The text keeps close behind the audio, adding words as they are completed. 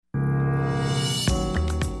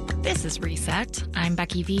This is Reset. I'm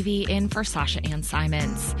Becky Vivi in for Sasha Ann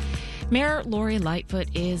Simons. Mayor Lori Lightfoot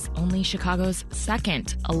is only Chicago's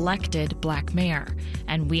second elected black mayor,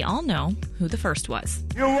 and we all know who the first was.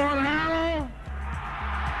 You want Harold?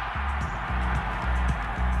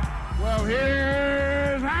 Well,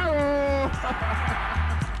 here's Harold.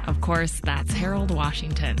 Of course, that's Harold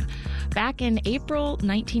Washington. Back in April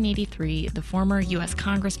 1983, the former U.S.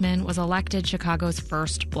 congressman was elected Chicago's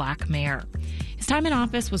first black mayor. His time in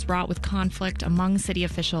office was wrought with conflict among city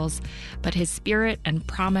officials, but his spirit and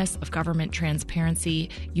promise of government transparency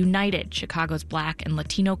united Chicago's black and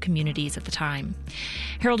Latino communities at the time.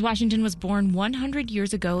 Harold Washington was born 100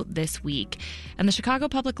 years ago this week, and the Chicago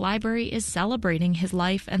Public Library is celebrating his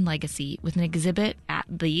life and legacy with an exhibit at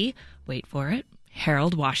the, wait for it,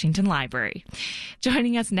 Harold Washington Library.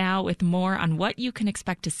 Joining us now with more on what you can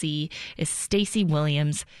expect to see is Stacy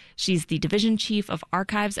Williams. She's the Division Chief of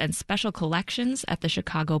Archives and Special Collections at the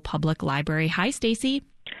Chicago Public Library. Hi, Stacy.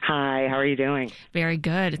 Hi, how are you doing? Very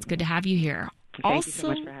good. It's good to have you here. Thank you so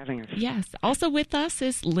much for having us. Yes. Also with us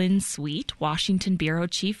is Lynn Sweet, Washington Bureau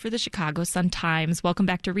Chief for the Chicago Sun-Times. Welcome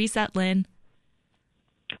back to Reset, Lynn.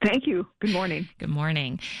 Thank you. Good morning. Good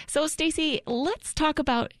morning. So, Stacy, let's talk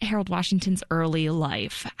about Harold Washington's early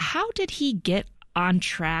life. How did he get on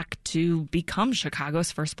track to become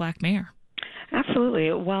Chicago's first black mayor?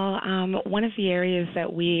 Absolutely. Well, one of the areas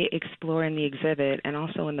that we explore in the exhibit and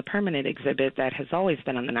also in the permanent exhibit that has always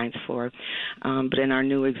been on the 9th floor, but in our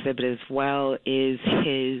new exhibit as well, is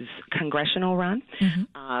his congressional run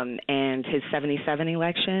and his 77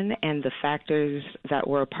 election and the factors that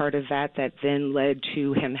were a part of that then led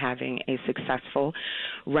to him having a successful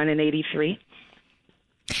run in 83.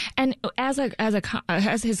 And as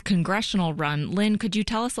his congressional run, Lynn, could you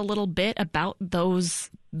tell us a little bit about those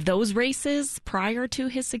races prior to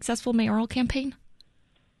his successful mayoral campaign?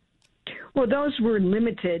 Well, those were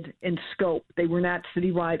limited in scope. They were not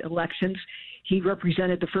citywide elections. He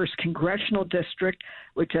represented the first congressional district,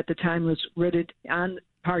 which at the time was rooted on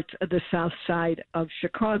parts of the south side of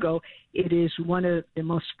Chicago. It is one of the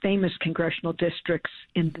most famous congressional districts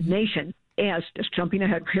in the nation. As, just jumping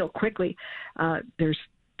ahead real quickly, there's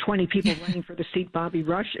 20 people running for the seat Bobby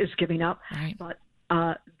Rush is giving up. Right. But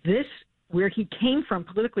this, where he came from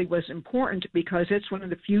politically, was important because it's one of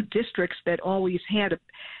the few districts that always had,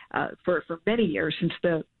 for many years, since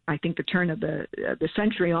I think the turn of the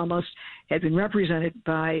century almost, had been represented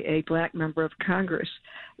by a black member of Congress.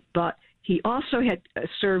 But he also had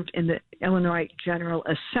served in the Illinois General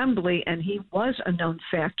Assembly, and he was a known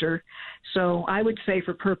factor. So I would say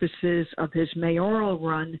for purposes of his mayoral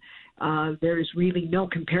run, there is really no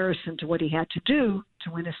comparison to what he had to do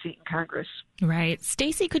to win a seat in Congress. Right.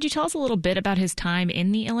 Stacy, could you tell us a little bit about his time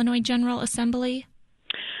in the Illinois General Assembly?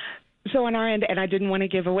 So on our end, and I didn't want to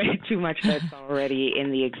give away too much that's already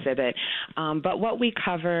in the exhibit, but what we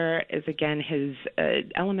cover is, again, his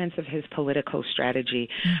elements of his political strategy.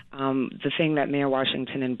 The thing that Mayor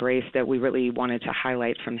Washington embraced that we really wanted to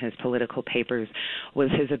highlight from his political papers was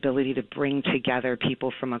his ability to bring together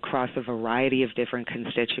people from across a variety of different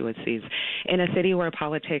constituencies in a city where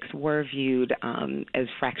politics were viewed as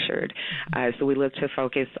fractured. So we look to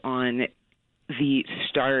focus on the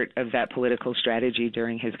start of that political strategy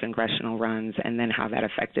during his congressional runs and then how that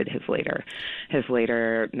affected his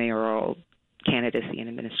later mayoral candidacy and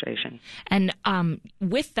administration. And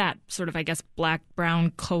with that sort of, I guess,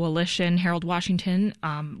 black-brown coalition, Harold Washington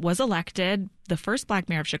was elected the first black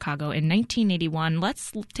mayor of Chicago in 1981.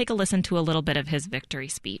 Let's take a listen to a little bit of his victory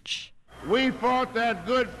speech. We fought that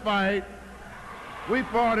good fight. We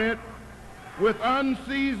fought it with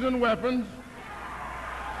unseasoned weapons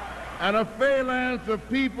and a phalanx of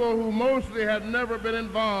people who mostly had never been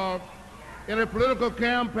involved in a political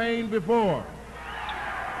campaign before.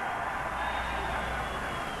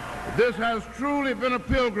 This has truly been a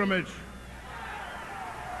pilgrimage.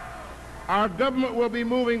 Our government will be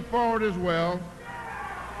moving forward as well,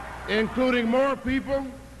 including more people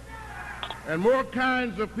and more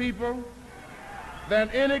kinds of people than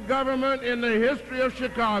any government in the history of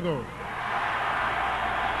Chicago.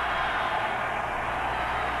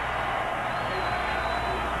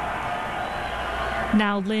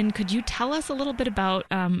 Now, Lynn, could you tell us a little bit about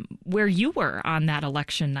where you were on that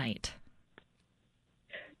election night?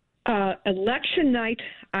 Election night,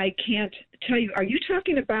 I can't tell you. Are you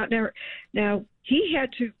talking about now? He had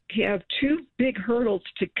to have two big hurdles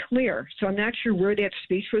to clear, so I'm not sure where that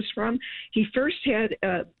speech was from. He first had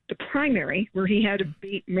the primary, where he had to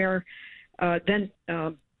beat Mayor, then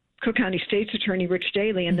Cook County State's Attorney Rich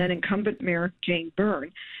Daley, and then incumbent Mayor Jane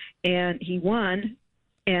Byrne, and he won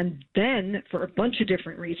and then for a bunch of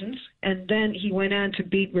different reasons. And then he went on to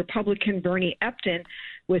beat Republican Bernie Epton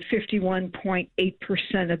with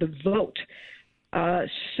 51.8% of the vote.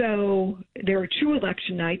 So there are two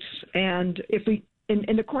election nights, and if we,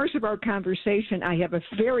 in the course of our conversation, I have a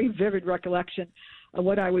very vivid recollection of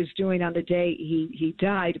what I was doing on the day he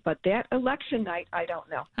died, but that election night, I don't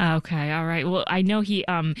know. Okay, all right. Well, I know he,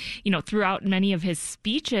 throughout many of his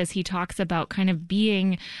speeches, he talks about kind of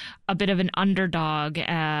being a bit of an underdog,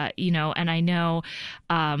 and I know,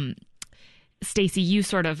 Stacey, you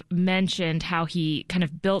sort of mentioned how he kind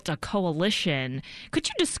of built a coalition. Could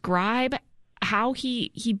you describe how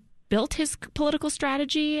he built his political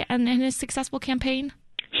strategy and his successful campaign?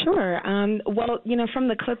 Sure. Well, from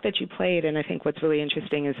the clip that you played, and I think what's really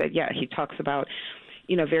interesting is that, he talks about,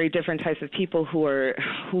 very different types of people who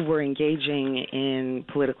were engaging in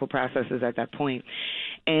political processes at that point.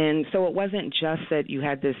 And so it wasn't just that you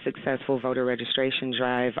had this successful voter registration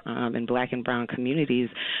drive in Black and brown communities,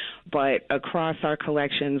 but across our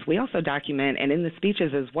collections, we also document, and in the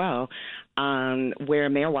speeches as well, where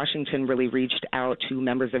Mayor Washington really reached out to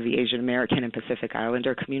members of the Asian American and Pacific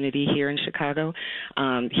Islander community here in Chicago.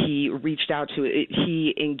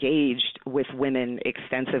 He engaged with women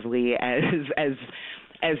extensively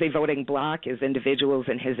as a voting bloc, as individuals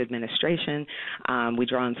in his administration. We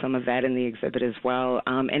draw on some of that in the exhibit as well.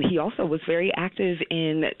 And he also was very active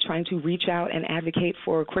in trying to reach out and advocate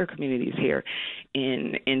for queer communities here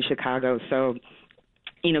in Chicago. So,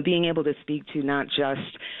 being able to speak to not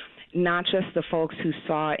just the folks who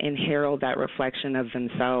saw in Harold that reflection of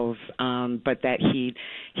themselves, but that he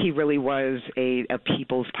really was a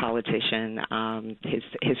people's politician.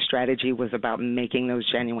 His strategy was about making those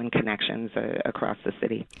genuine connections across the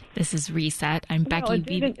city. This is Reset. I'm Becky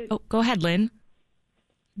Beebe. Oh, go ahead, Lynn.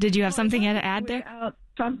 Did you have something to add there?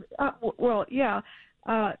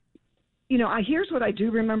 Here's what I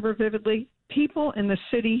do remember vividly. People in the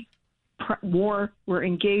city were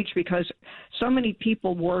engaged because so many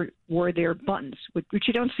people wore their buttons, which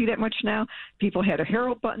you don't see that much now. People had a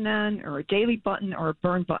Harold button on, or a Daley button, or a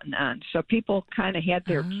Byrne button on. So people kind of had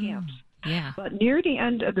their camps. Yeah. But near the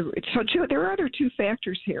end of there are other two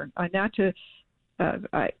factors here. I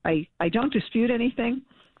don't dispute anything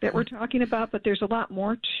that we're talking about, but there's a lot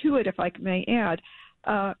more to it, if I may add.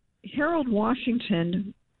 Harold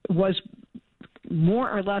Washington was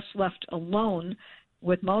more or less left alone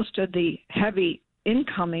with most of the heavy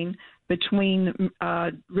incoming between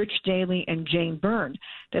Rich Daley and Jane Byrne.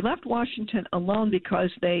 They left Washington alone because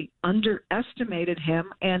they underestimated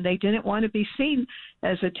him, and they didn't want to be seen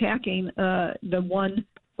as attacking the one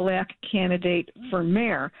black candidate for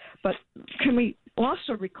mayor. But can we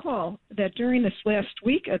also recall that during this last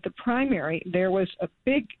week at the primary, there was a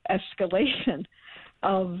big escalation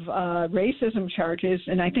of racism charges,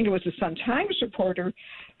 and I think it was a Sun-Times reporter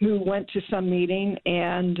who went to some meeting,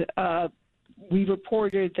 and we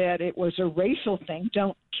reported that it was a racial thing.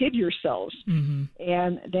 Don't kid yourselves. Mm-hmm.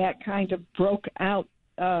 And that kind of broke out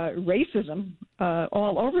racism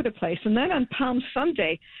all over the place. And then on Palm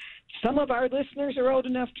Sunday, some of our listeners are old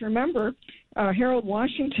enough to remember Harold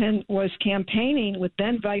Washington was campaigning with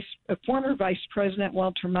former Vice President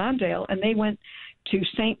Walter Mondale, and they went to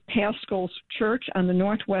St. Paschal's Church on the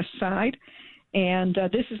northwest side. And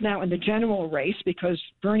this is now in the general race because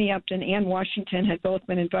Bernie Epton and Washington had both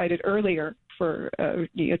been invited earlier to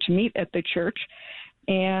meet at the church.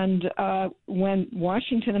 And when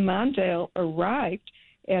Washington and Mondale arrived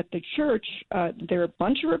at the church, there were a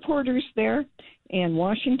bunch of reporters there, and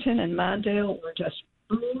Washington and Mondale were just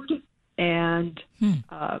booed, and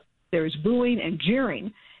there was booing and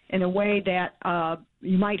jeering in a way that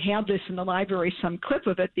you might have this in the library, some clip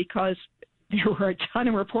of it, because there were a ton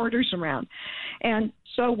of reporters around. And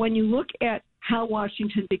so when you look at how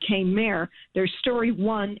Washington became mayor, there's story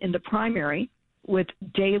one in the primary with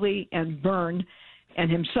Daley and Byrne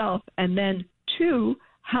and himself, and then two,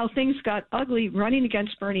 how things got ugly running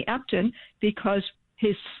against Bernie Epton because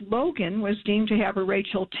his slogan was deemed to have a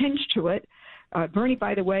racial tinge to it. Bernie,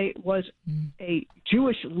 by the way, was a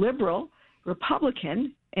Jewish liberal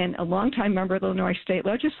Republican and a longtime member of the Illinois State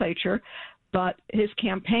Legislature, but his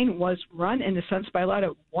campaign was run, in a sense, by a lot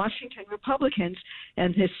of Washington Republicans,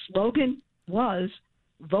 and his slogan was,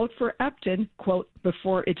 vote for Epton, quote,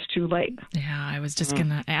 before it's too late. Yeah, I was just going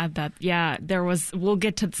to add that. Yeah, we'll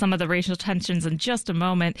get to some of the racial tensions in just a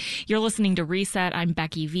moment. You're listening to Reset. I'm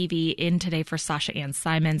Becky Vivi, in today for Sasha Ann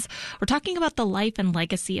Simons. We're talking about the life and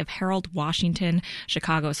legacy of Harold Washington,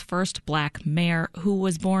 Chicago's first black mayor, who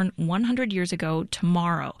was born 100 years ago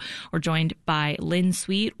tomorrow. We're joined by Lynn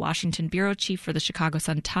Sweet, Washington Bureau Chief for the Chicago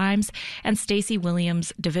Sun-Times, and Stacey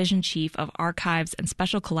Williams, Division Chief of Archives and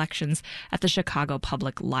Special Collections at the Chicago Public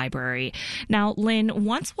Public Library. Now, Lynn,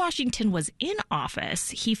 once Washington was in office,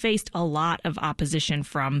 he faced a lot of opposition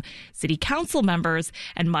from city council members,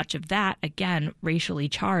 and much of that, again, racially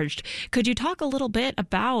charged. Could you talk a little bit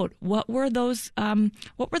about what were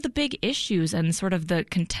the big issues and sort of the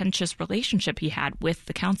contentious relationship he had with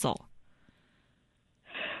the council?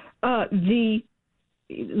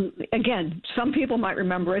 Again, some people might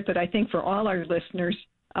remember it, but I think for all our listeners,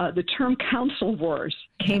 the term council wars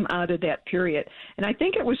came out of that period. And I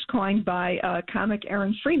think it was coined by comic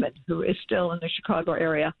Aaron Freeman, who is still in the Chicago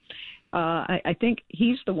area. I think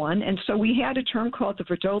he's the one. And so we had a term called the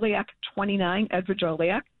Vrdolyak 29, Ed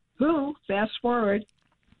Vrdolyak, who, fast forward,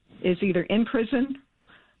 is either in prison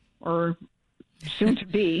or soon to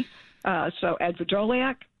be. So Ed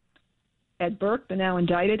Vrdolyak, Ed Burke, the now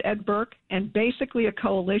indicted Ed Burke, and basically a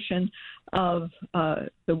coalition of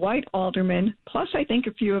the white aldermen, plus I think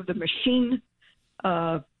a few of the machine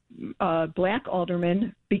black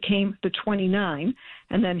aldermen became the 29,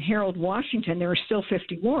 and then Harold Washington, there were still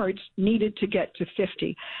 50 wards, needed to get to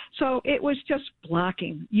 50. So it was just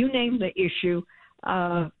blocking. You name the issue,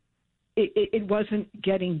 it wasn't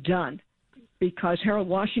getting done, because Harold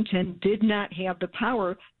Washington did not have the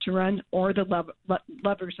power to run or the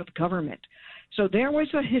levers of government. So there was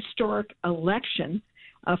a historic election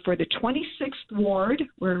for the 26th ward,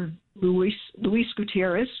 where Luis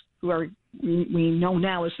Gutierrez, who we know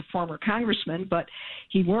now as the former congressman, but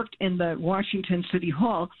he worked in the Washington City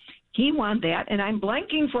Hall, he won that. And I'm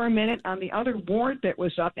blanking for a minute on the other ward that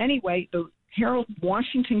was up. Anyway, the Harold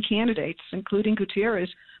Washington candidates, including Gutierrez,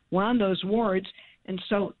 won those wards. And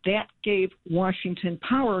so that gave Washington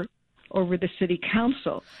power over the city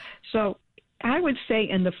council. So I would say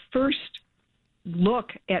in the first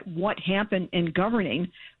look at what happened in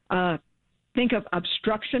governing, think of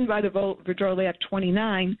obstruction by the Vrdolyak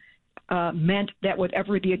 29 meant that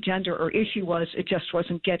whatever the agenda or issue was, it just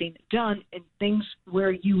wasn't getting done in things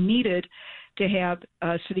where you needed to have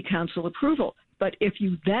city council approval. But if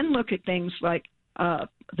you then look at things like the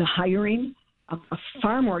hiring of a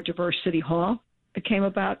far more diverse city hall, that came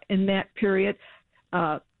about in that period.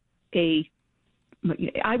 I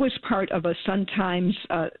was part of a Sun-Times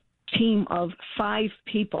team of 5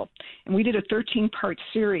 people, and we did a 13-part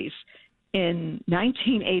series in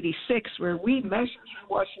 1986 where we measured how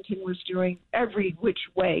Washington was doing every which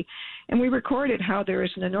way, and we recorded how there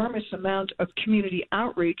is an enormous amount of community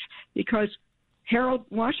outreach, because Harold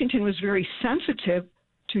Washington was very sensitive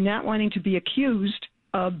to not wanting to be accused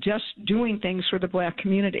of just doing things for the black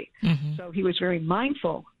community. Mm-hmm. So he was very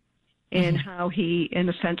mindful in how he, in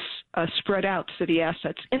a sense, spread out city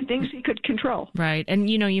assets and things he could control. Right. And,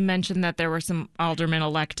 you mentioned that there were some aldermen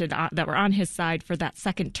elected that were on his side for that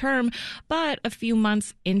second term. But a few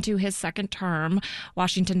months into his second term,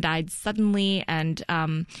 Washington died suddenly. And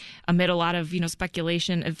amid a lot of,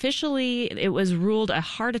 speculation, officially, it was ruled a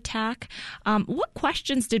heart attack. What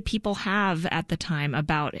questions did people have at the time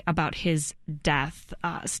about his death?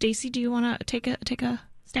 Stacey, do you want to take a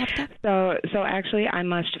So actually, I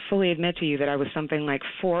must fully admit to you that I was something like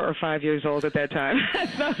 4 or 5 years old at that time.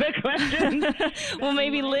 So the question. Well,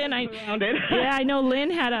 maybe Lynn. I know Lynn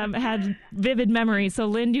had vivid memories. So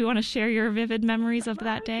Lynn, do you want to share your vivid memories of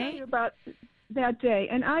that day? I'll tell you about that day,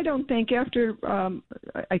 and I don't think after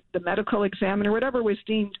the medical examiner, whatever was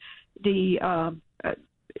deemed the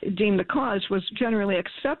cause was generally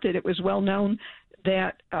accepted. It was well known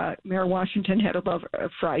that Mayor Washington had a love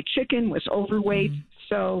of fried chicken, was overweight. Mm-hmm.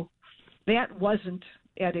 So that wasn't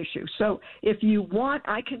at issue. So if you want,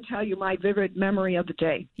 I can tell you my vivid memory of the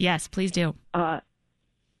day. Yes, please do.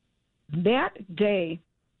 That day,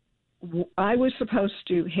 I was supposed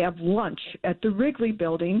to have lunch at the Wrigley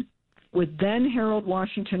Building with then Harold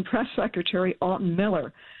Washington Press Secretary Alton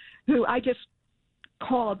Miller, who I just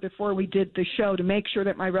called before we did the show to make sure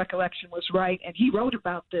that my recollection was right. And he wrote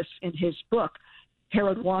about this in his book,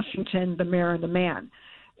 Harold Washington, the Mayor and the Man.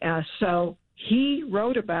 So he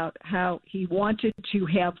wrote about how he wanted to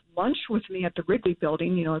have lunch with me at the Wrigley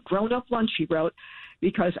Building, a grown-up lunch, he wrote,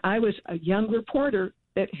 because I was a young reporter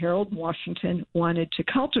that Harold Washington wanted to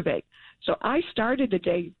cultivate. So I started the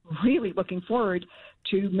day really looking forward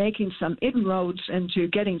to making some inroads into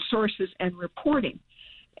getting sources and reporting,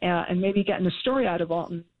 and maybe getting a story out of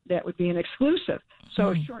Alton that would be an exclusive.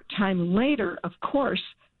 So a short time later, of course,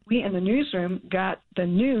 we in the newsroom got the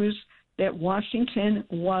news that Washington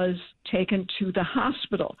was taken to the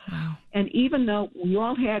hospital. Wow. And even though we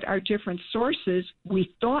all had our different sources,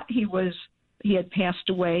 we thought he had passed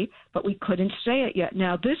away, but we couldn't say it yet.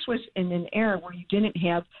 Now, this was in an era where you didn't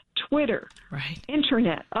have Twitter, right,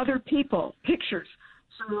 internet, other people, pictures.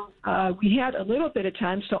 So we had a little bit of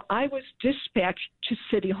time, so I was dispatched to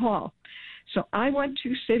City Hall. So I went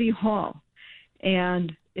to City Hall,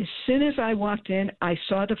 and as soon as I walked in, I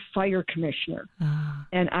saw the fire commissioner.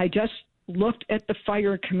 And I just looked at the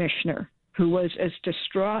fire commissioner, who was as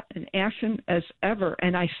distraught and ashen as ever.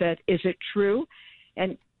 And I said, is it true?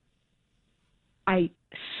 And I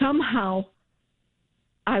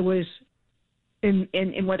was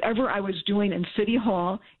in whatever I was doing in City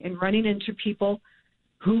Hall and running into people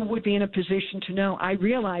who would be in a position to know, I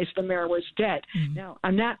realized the mayor was dead. Mm-hmm. Now,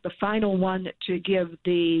 I'm not the final one to give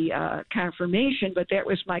the confirmation, but that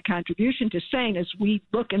was my contribution to saying, as we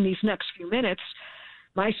look in these next few minutes,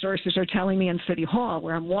 my sources are telling me in City Hall,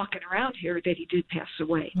 where I'm walking around here, that he did pass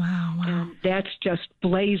away. Wow. And that's just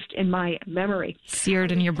blazed in my memory.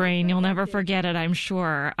 Seared in your brain. You'll never forget it, I'm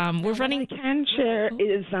sure. We're running. What I can share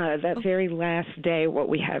is that very last day, what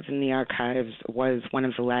we have in the archives was one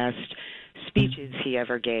of the last speeches he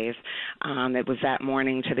ever gave. It was that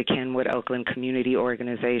morning to the Kenwood Oakland Community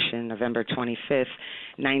Organization, November 25th,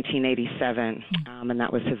 1987, and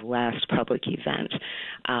that was his last public event,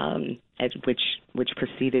 which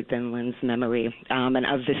preceded then Lynn's memory. And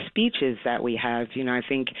of the speeches that we have, I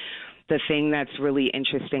think the thing that's really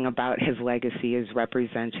interesting about his legacy is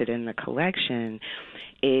represented in the collection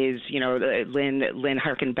is, Lynn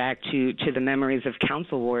harkened back to the memories of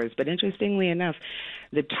council wars. But interestingly enough,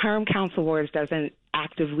 the term council wars doesn't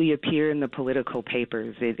actively appear in the political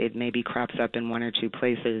papers. It maybe crops up in one or two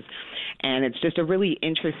places. And it's just a really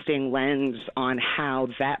interesting lens on how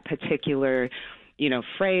that particular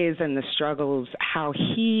phrase and the struggles, how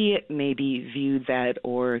he maybe viewed that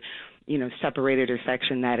or separated or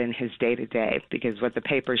sectioned that in his day-to-day, because what the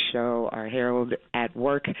papers show are Harold at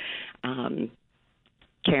work,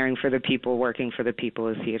 caring for the people, working for the people,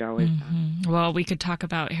 as he had always done. Well, we could talk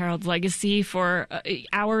about Harold's legacy for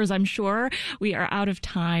hours, I'm sure. We are out of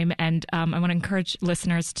time, and I want to encourage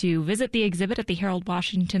listeners to visit the exhibit at the Harold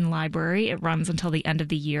Washington Library. It runs until the end of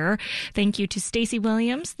the year. Thank you to Stacy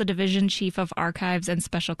Williams, the Division Chief of Archives and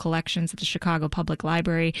Special Collections at the Chicago Public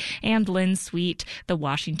Library, and Lynn Sweet, the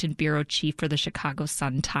Washington Bureau Chief for the Chicago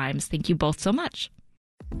Sun-Times. Thank you both so much.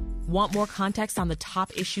 Want more context on the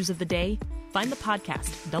top issues of the day? Find the podcast,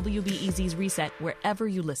 WBEZ's Reset, wherever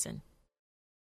you listen.